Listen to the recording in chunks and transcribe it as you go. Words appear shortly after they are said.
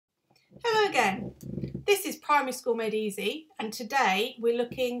again, this is Primary School Made Easy, and today we're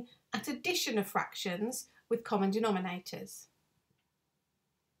looking at addition of fractions with common denominators.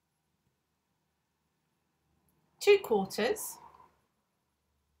 2/4,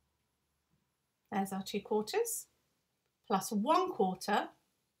 there's our 2/4, plus 1/4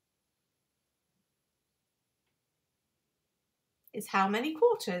 is how many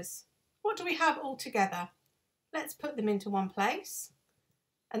quarters? What do we have all together? Let's put them into one place,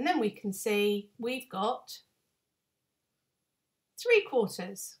 and then we can see we've got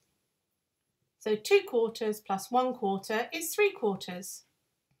 3/4. So 2/4 plus 1/4 is 3/4.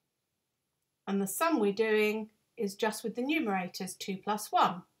 And the sum we're doing is just with the numerators, 2 plus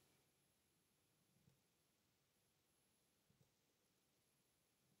 1.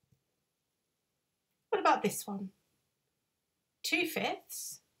 What about this one?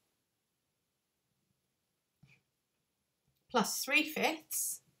 2/5 plus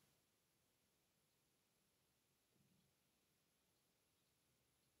 3/5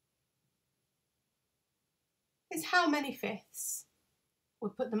 is how many fifths?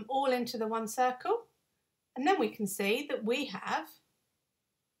 We'll put them all into the one circle, and then we can see that we have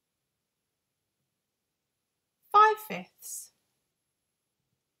 5/5.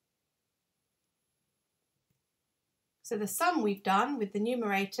 So the sum we've done with the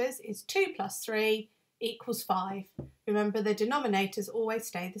numerators is 2 plus 3 equals 5. Remember, the denominators always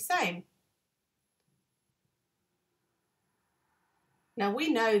stay the same. Now we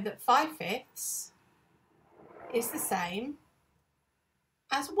know that 5/5 is the same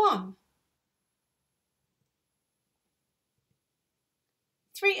as 1.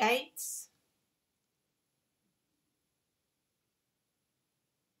 3/8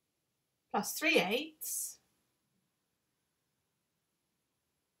 plus 3/8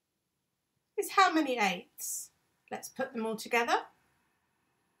 is how many eighths? Let's put them all together.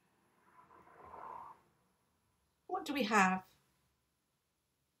 What do we have?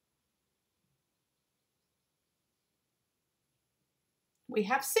 We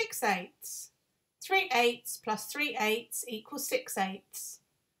have 6/8. 3/8 plus 3/8 equals 6/8.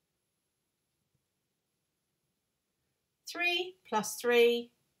 3 plus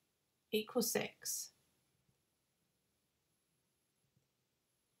 3 equals 6.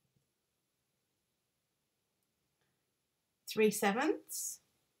 3/7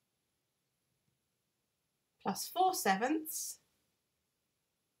 plus 4/7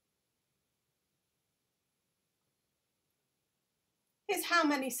 is how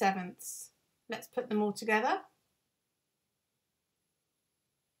many sevenths? Let's put them all together.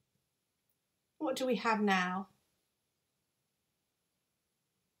 What do we have now?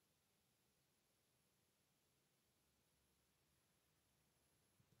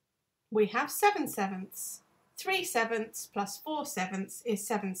 We have 7/7. 3/7 plus 4/7 is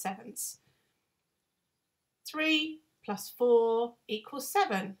 7/7. 3 plus 4 equals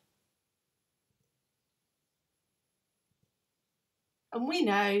 7. And we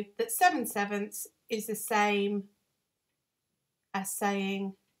know that 7/7 is the same as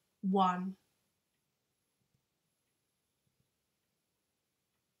saying 1.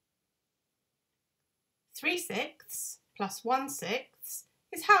 Three sixths plus 1/6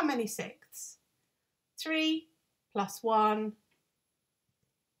 is how many sixths? 3 plus 1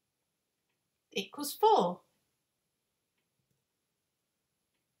 equals 4.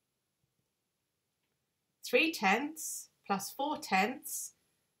 3/10 plus 4/10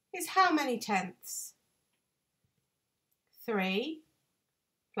 is how many tenths? 3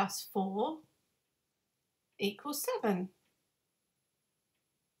 plus 4 equals 7.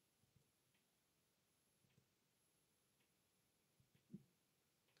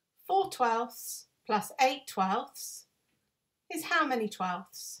 4/12 plus 8/12 is how many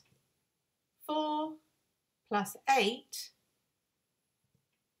twelfths? 4 plus 8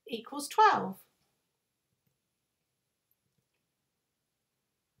 equals 12.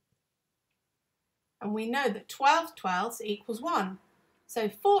 And we know that 12/12 equals 1. So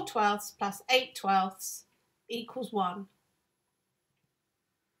 4/12 plus 8/12 equals 1.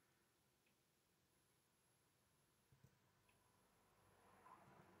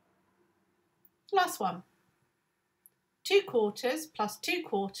 Last one. 2/4 plus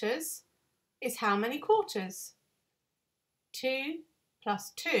 2/4 is how many quarters? 2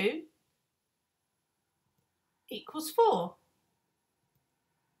 plus 2 equals 4.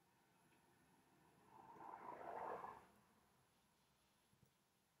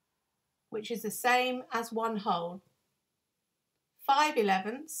 Which is the same as 1 whole.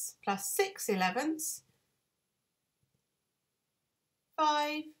 5/11 plus 6/11.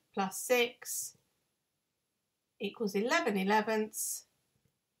 5 plus 6 equals 11/11.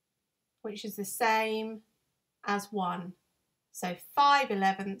 which is the same as 1. So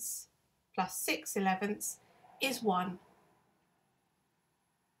 5/11 plus 6/11 is 1.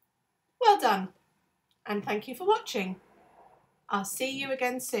 Well done, and thank you for watching. I'll see you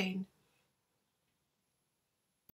again soon.